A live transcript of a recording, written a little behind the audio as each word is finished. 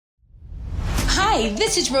Hi,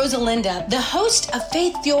 this is Rosalinda, the host of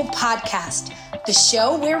Faith Fuel Podcast, the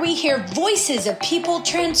show where we hear voices of people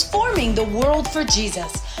transforming the world for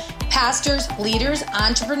Jesus. Pastors, leaders,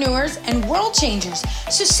 entrepreneurs, and world changers.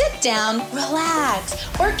 So sit down, relax,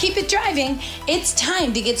 or keep it driving. It's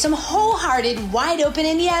time to get some wholehearted, wide open,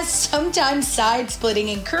 and yes, sometimes side-splitting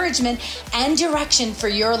encouragement and direction for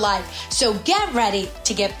your life. So get ready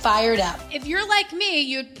to get fired up. If you're like me,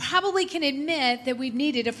 you probably can admit that we've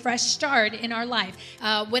needed a fresh start in our life.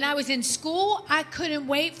 When I was in school, I couldn't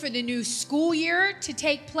wait for the new school year to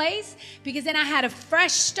take place because then I had a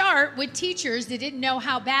fresh start with teachers that didn't know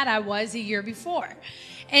how bad I was a year before.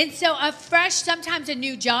 And so sometimes a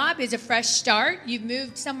new job is a fresh start. You've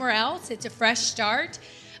moved somewhere else, it's a fresh start.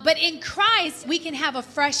 But in Christ, we can have a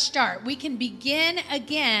fresh start. We can begin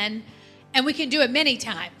again, and we can do it many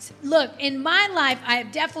times. Look, in my life, I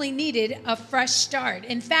have definitely needed a fresh start.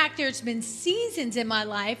 In fact, there's been seasons in my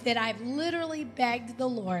life that I've literally begged the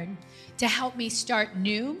Lord to help me start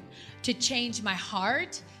new, to change my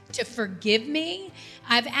heart, to forgive me.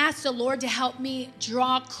 I've asked the Lord to help me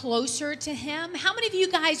draw closer to Him. How many of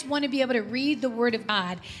you guys want to be able to read the Word of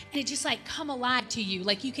God and it just like come alive to you?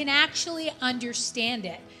 Like you can actually understand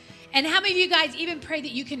it. And how many of you guys even pray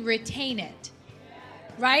that you can retain it?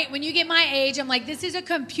 Right? When you get my age, I'm like, this is a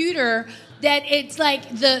computer that it's like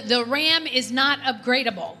the RAM is not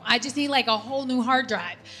upgradable. I just need like a whole new hard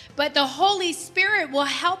drive. But the Holy Spirit will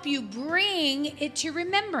help you bring it to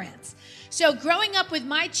remembrance. So growing up with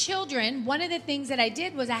my children, one of the things that I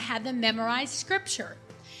did was I had them memorize scripture.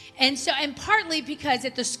 And partly because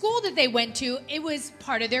at the school that they went to, it was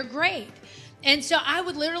part of their grade. And so I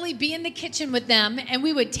would literally be in the kitchen with them and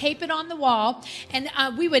we would tape it on the wall and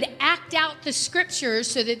we would act out the scriptures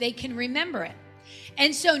so that they can remember it.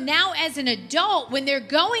 And so now as an adult, when they're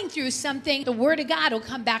going through something, the Word of God will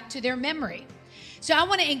come back to their memory. So I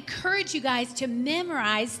want to encourage you guys to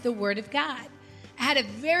memorize the Word of God. I had a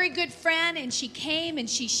very good friend, and she came and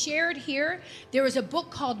she shared here. There was a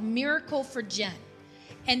book called Miracle for Jen,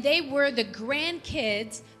 and they were the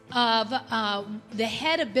grandkids of the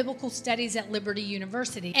head of biblical studies at Liberty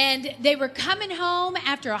University. And they were coming home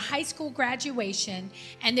after a high school graduation,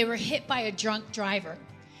 and they were hit by a drunk driver.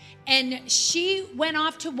 And she went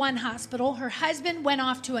off to one hospital, her husband went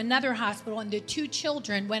off to another hospital, and the two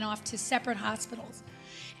children went off to separate hospitals.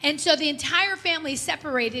 And so the entire family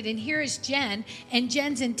separated, and here is Jen, and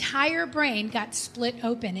Jen's entire brain got split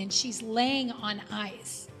open, and she's laying on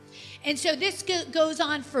ice. And so this goes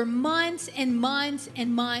on for months and months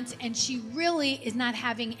and months, and she really is not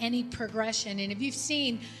having any progression. And if you've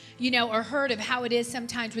seen, or heard of how it is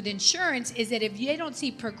sometimes with insurance, is that if they don't see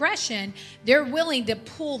progression, they're willing to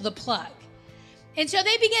pull the plug. And so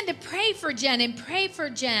they began to pray for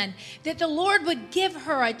Jen that the Lord would give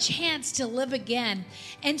her a chance to live again.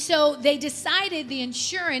 And so the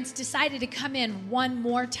insurance decided to come in one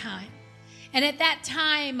more time. And at that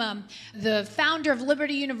time, the founder of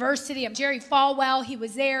Liberty University, Jerry Falwell, he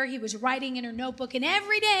was there. He was writing in her notebook. And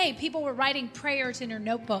every day, people were writing prayers in her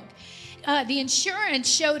notebook. The insurance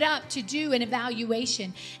showed up to do an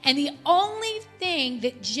evaluation. And the only thing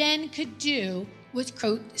that Jen could do was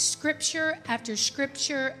quote scripture after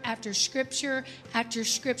scripture after scripture after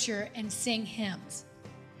scripture and sing hymns.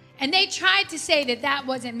 And they tried to say that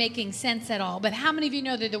wasn't making sense at all. But how many of you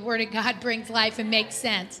know that the Word of God brings life and makes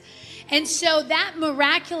sense? And so that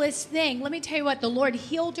miraculous thing, let me tell you what, the Lord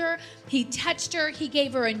healed her. He touched her. He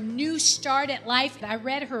gave her a new start at life. I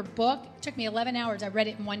read her book. It took me 11 hours. I read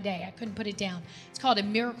it in one day. I couldn't put it down. It's called A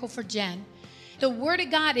Miracle for Jen. The Word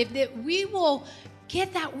of God, if we will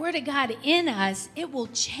get that Word of God in us, it will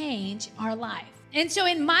change our life. And so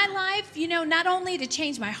in my life, not only to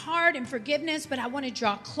change my heart and forgiveness, but I want to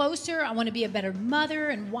draw closer. I want to be a better mother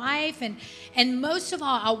and wife. And most of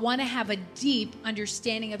all, I want to have a deep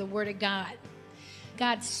understanding of the Word of God.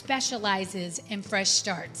 God specializes in fresh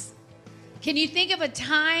starts. Can you think of a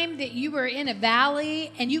time that you were in a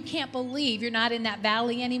valley and you can't believe you're not in that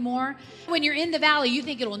valley anymore? When you're in the valley, you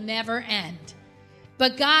think it'll never end.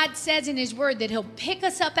 But God says in His Word that He'll pick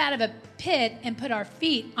us up out of a pit and put our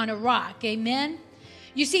feet on a rock. Amen?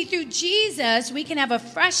 You see, through Jesus, we can have a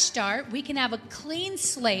fresh start. We can have a clean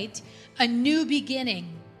slate, a new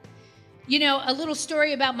beginning. A little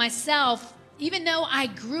story about myself. Even though I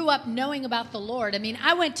grew up knowing about the Lord,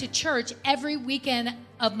 I went to church every weekend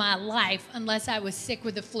of my life unless I was sick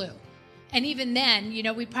with the flu. And even then,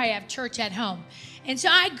 we'd probably have church at home. And so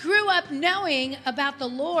I grew up knowing about the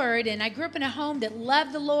Lord, and I grew up in a home that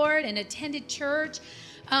loved the Lord and attended church.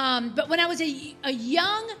 But when I was a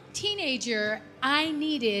young teenager, I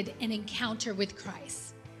needed an encounter with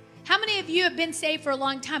Christ. How many of you have been saved for a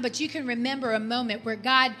long time, but you can remember a moment where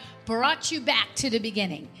God brought you back to the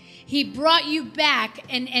beginning? He brought you back,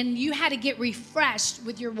 and you had to get refreshed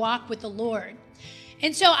with your walk with the Lord.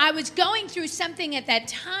 And so I was going through something at that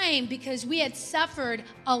time because we had suffered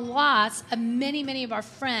a loss of many, many of our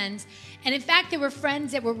friends. And in fact, there were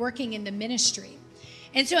friends that were working in the ministry.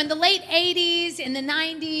 And so in the late 80s, in the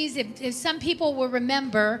 90s, if some people will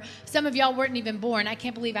remember, some of y'all weren't even born. I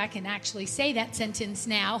can't believe I can actually say that sentence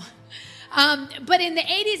now. But in the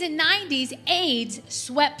 80s and 90s, AIDS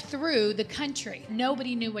swept through the country.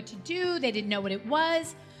 Nobody knew what to do. They didn't know what it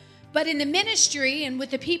was. But in the ministry and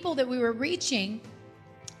with the people that we were reaching,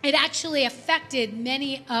 it actually affected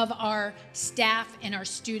many of our staff and our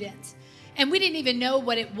students. And we didn't even know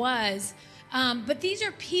what it was. But these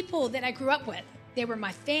are people that I grew up with. They were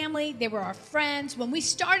my family. They were our friends. When we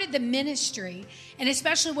started the ministry, and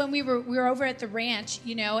especially when we were over at the ranch,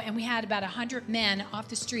 and we had about 100 men off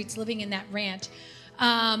the streets living in that ranch.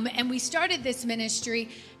 And we started this ministry.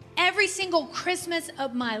 Every single Christmas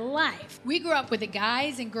of my life, we grew up with the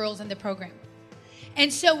guys and girls in the program.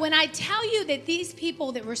 And so when I tell you that these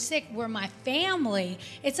people that were sick were my family,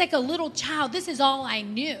 it's like a little child. This is all I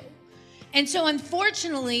knew. And so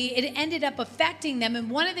unfortunately, it ended up affecting them. And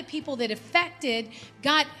one of the people that affected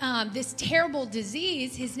got this terrible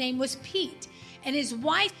disease. His name was Pete. And his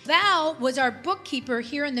wife, Val, was our bookkeeper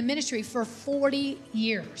here in the ministry for 40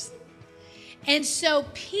 years. And so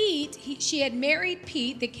Pete, she had married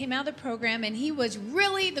Pete that came out of the program, and he was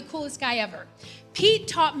really the coolest guy ever. Pete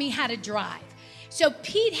taught me how to drive. So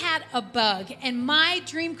Pete had a bug, and my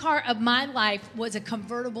dream car of my life was a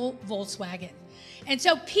convertible Volkswagen. And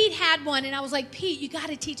so Pete had one, and I was like, Pete, you got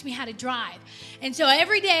to teach me how to drive. And so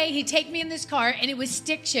every day he'd take me in this car, and it was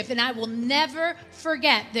stick shift. And I will never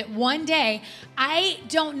forget that one day, I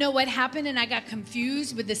don't know what happened, and I got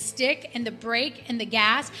confused with the stick and the brake and the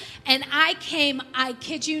gas. And I came, I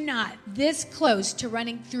kid you not, this close to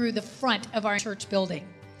running through the front of our church building.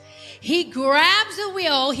 He grabs the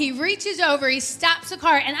wheel, he reaches over, he stops the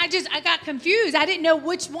car, and I got confused. I didn't know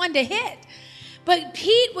which one to hit. But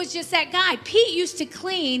Pete was just that guy. Pete used to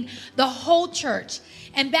clean the whole church.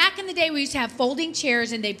 And back in the day, we used to have folding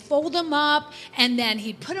chairs, and they'd fold them up, and then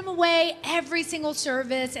he'd put them away every single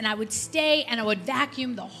service, and I would stay, and I would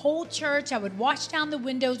vacuum the whole church. I would wash down the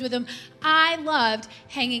windows with him. I loved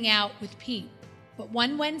hanging out with Pete. But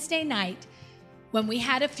one Wednesday night, when we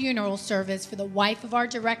had a funeral service for the wife of our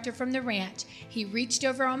director from the ranch, he reached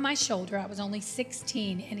over on my shoulder. I was only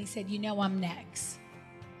 16, and he said, I'm next.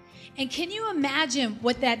 And can you imagine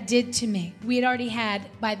what that did to me? We had already had,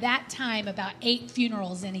 by that time, about 8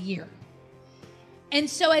 funerals in a year. And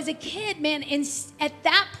so as a kid, man, at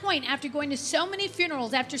that point, after going to so many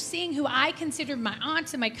funerals, after seeing who I considered my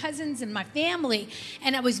aunts and my cousins and my family,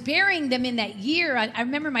 and I was burying them in that year, I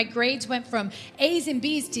remember my grades went from A's and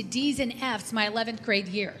B's to D's and F's my 11th grade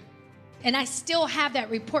year. And I still have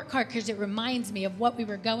that report card because it reminds me of what we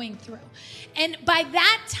were going through. And by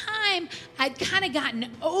that time, I'd kind of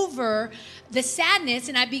gotten over the sadness,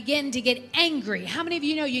 and I began to get angry. How many of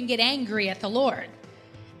you know you can get angry at the Lord?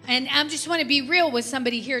 And I just want to be real with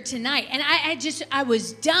somebody here tonight. And I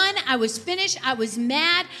was done. I was finished. I was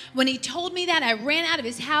mad. When he told me that, I ran out of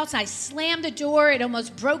his house. I slammed the door. It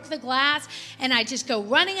almost broke the glass. And I just go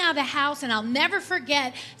running out of the house. And I'll never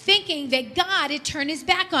forget thinking that God had turned his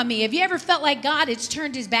back on me. Have you ever felt like God had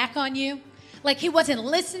turned his back on you? Like he wasn't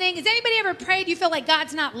listening? Has anybody ever prayed you feel like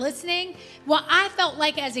God's not listening? Well, I felt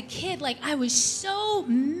like as a kid, like I was so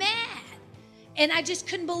mad. And I just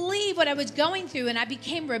couldn't believe what I was going through. And I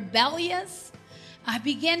became rebellious. I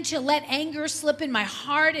began to let anger slip in my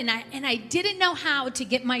heart. And I didn't know how to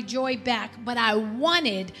get my joy back. But I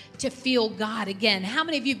wanted to feel God again. How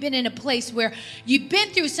many of you have been in a place where you've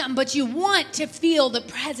been through something, but you want to feel the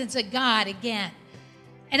presence of God again?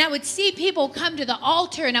 And I would see people come to the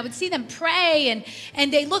altar, and I would see them pray,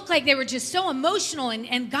 and they looked like they were just so emotional,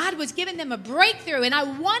 and God was giving them a breakthrough. And I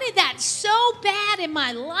wanted that so bad in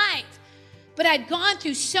my life. But I'd gone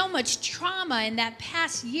through so much trauma in that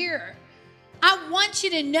past year. I want you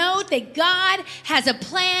to know that God has a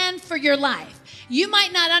plan for your life. You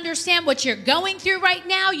might not understand what you're going through right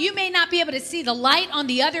now. You may not be able to see the light on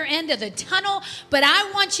the other end of the tunnel, but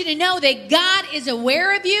I want you to know that God is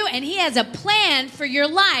aware of you, and he has a plan for your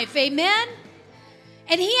life. Amen?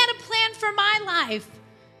 And he had a plan for my life.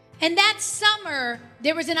 And that summer,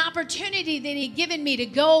 there was an opportunity that he'd given me to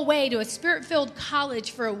go away to a spirit-filled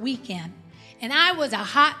college for a weekend. And I was a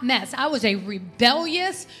hot mess. I was a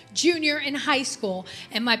rebellious junior in high school.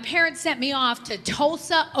 And my parents sent me off to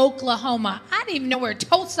Tulsa, Oklahoma. I didn't even know where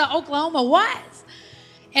Tulsa, Oklahoma was.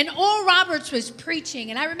 And Oral Roberts was preaching,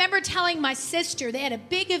 and I remember telling my sister, they had a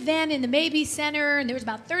big event in the Mabee Center, and there was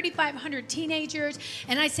about 3,500 teenagers,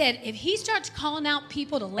 and I said, if he starts calling out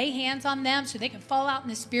people to lay hands on them so they can fall out in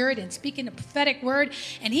the Spirit and speak in the prophetic word,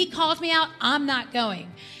 and he calls me out, I'm not going.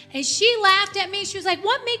 And she laughed at me. She was like,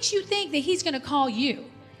 what makes you think that he's going to call you?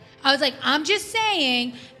 I was like, I'm just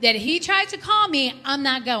saying that if he tries to call me, I'm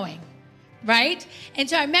not going. Right? And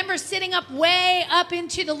so I remember sitting up way up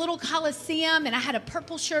into the little Coliseum, and I had a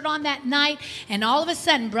purple shirt on that night, and all of a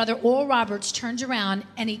sudden, Brother Oral Roberts turns around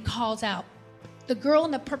and he calls out, the girl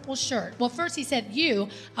in the purple shirt. Well, first he said, you,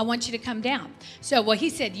 I want you to come down. So, he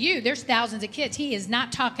said, you, there's thousands of kids. He is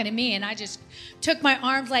not talking to me. And I just took my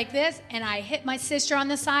arms like this, and I hit my sister on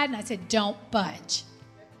the side, and I said, don't budge.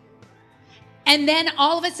 And then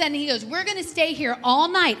all of a sudden he goes, we're going to stay here all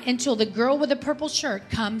night until the girl with the purple shirt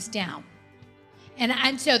comes down.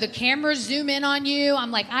 And so the cameras zoom in on you.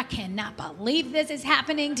 I'm like, I cannot believe this is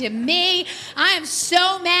happening to me. I am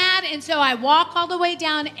so mad. And so I walk all the way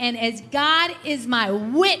down, and as God is my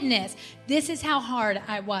witness, this is how hard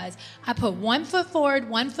I was. I put 1 foot forward,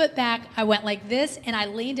 1 foot back. I went like this, and I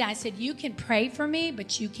leaned down. I said, you can pray for me,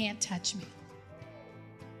 but you can't touch me.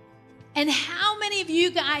 And how many of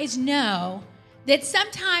you guys know that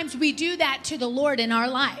sometimes we do that to the Lord in our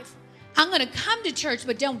life? I'm going to come to church,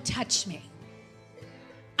 but don't touch me.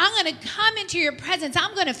 I'm going to come into your presence.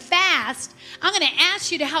 I'm going to fast. I'm going to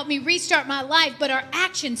ask you to help me restart my life, but our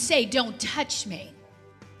actions say, don't touch me.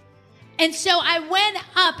 And so I went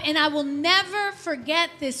up, and I will never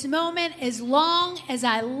forget this moment as long as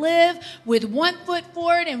I live, with 1 foot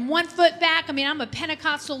forward and 1 foot back. I mean, I'm a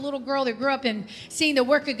Pentecostal little girl that grew up in seeing the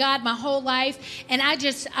work of God my whole life. And I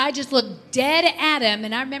just looked dead at him.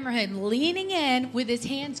 And I remember him leaning in with his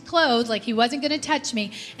hands closed like he wasn't going to touch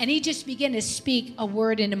me. And he just began to speak a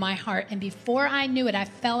word into my heart. And before I knew it, I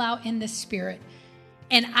fell out in the Spirit.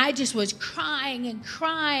 And I just was crying and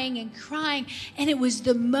crying and crying. And it was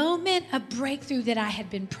the moment of breakthrough that I had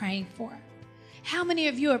been praying for. How many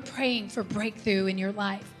of you are praying for breakthrough in your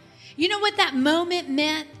life? You know what that moment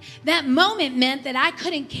meant? That moment meant that I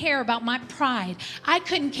couldn't care about my pride. I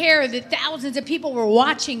couldn't care that thousands of people were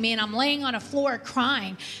watching me and I'm laying on a floor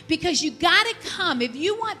crying. Because you got to come, if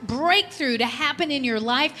you want breakthrough to happen in your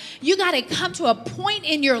life, you got to come to a point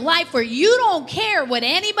in your life where you don't care what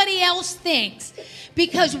anybody else thinks.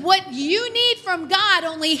 Because what you need from God,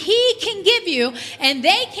 only He can give you, and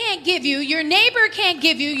they can't give you. Your neighbor can't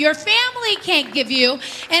give you. Your family can't give you.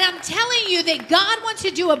 And I'm telling you that God wants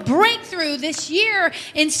to do a breakthrough this year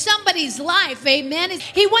in somebody's life. Amen.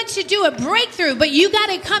 He wants to do a breakthrough, but you got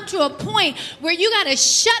to come to a point where you got to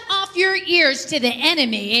shut off your ears to the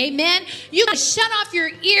enemy. Amen. You got to shut off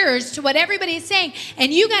your ears to what everybody's saying,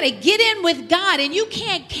 and you got to get in with God, and you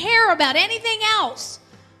can't care about anything else.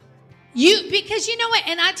 Because you know what,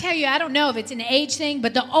 and I tell you, I don't know if it's an age thing,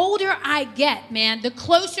 but the older I get, man, the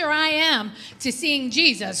closer I am to seeing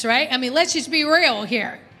Jesus, right? I mean, let's just be real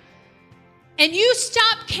here. And you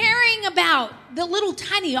stop caring about the little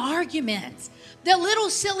tiny arguments, the little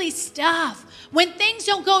silly stuff, when things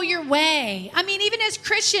don't go your way. I mean, even as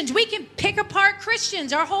Christians, we can pick apart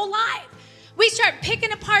Christians our whole life. We start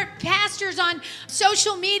picking apart pastors on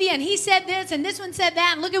social media, and he said this, and this one said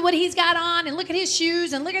that, and look at what he's got on, and look at his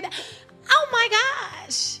shoes, and look at that. Oh my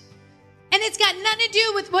gosh. And it's got nothing to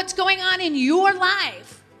do with what's going on in your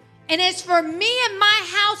life. And as for me and my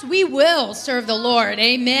house, we will serve the Lord.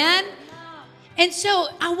 Amen. And so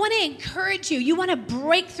I want to encourage you. You want to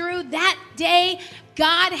break through that day.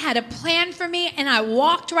 God had a plan for me, and I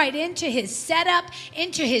walked right into his setup,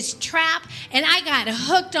 into his trap, and I got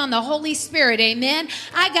hooked on the Holy Spirit, amen?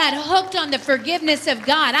 I got hooked on the forgiveness of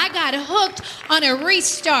God. I got hooked on a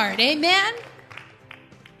restart, amen?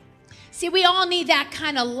 See, we all need that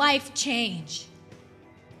kind of life change.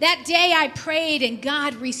 That day I prayed, and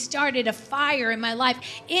God restarted a fire in my life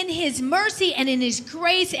in his mercy and in his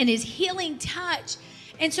grace and his healing touch.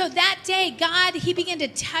 And so that day, God, he began to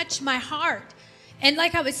touch my heart. And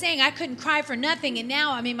like I was saying, I couldn't cry for nothing. And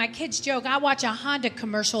now, I mean, my kids joke, I watch a Honda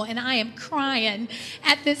commercial and I am crying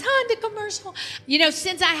at this Honda commercial. You know,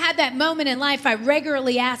 since I had that moment in life, I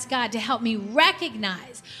regularly ask God to help me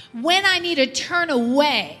recognize when I need to turn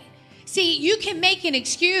away. See, you can make an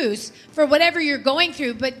excuse for whatever you're going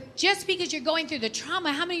through, but just because you're going through the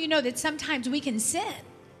trauma, how many of you know that sometimes we can sin?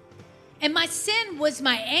 And my sin was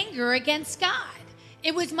my anger against God.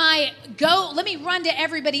 It was my let me run to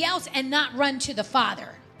everybody else and not run to the Father.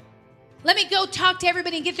 Let me go talk to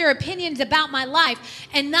everybody and get their opinions about my life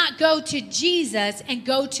and not go to Jesus and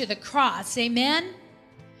go to the cross. Amen?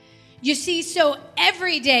 You see, so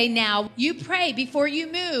every day now, you pray before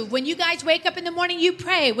you move. When you guys wake up in the morning, you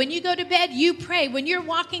pray. When you go to bed, you pray. When you're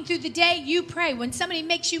walking through the day, you pray. When somebody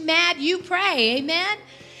makes you mad, you pray. Amen?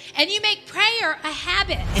 And you make prayer a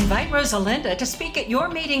habit. Invite Rosalinda to speak at your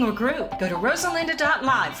meeting or group. Go to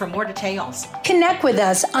rosalinda.live for more details. Connect with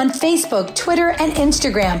us on Facebook, Twitter, and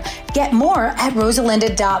Instagram. Get more at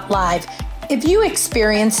rosalinda.live. If you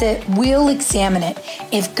experience it, we'll examine it.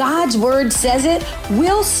 If God's word says it,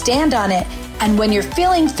 we'll stand on it. And when you're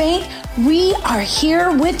feeling faint, we are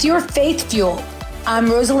here with your faith fuel. I'm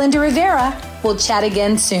Rosalinda Rivera. We'll chat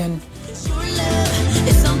again soon.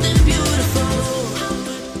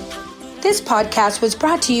 This podcast was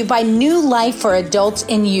brought to you by New Life for Adults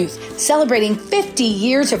and Youth, celebrating 50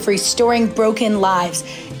 years of restoring broken lives.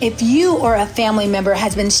 If you or a family member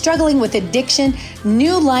has been struggling with addiction,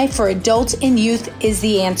 New Life for Adults and Youth is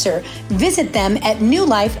the answer. Visit them at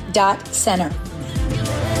newlife.center.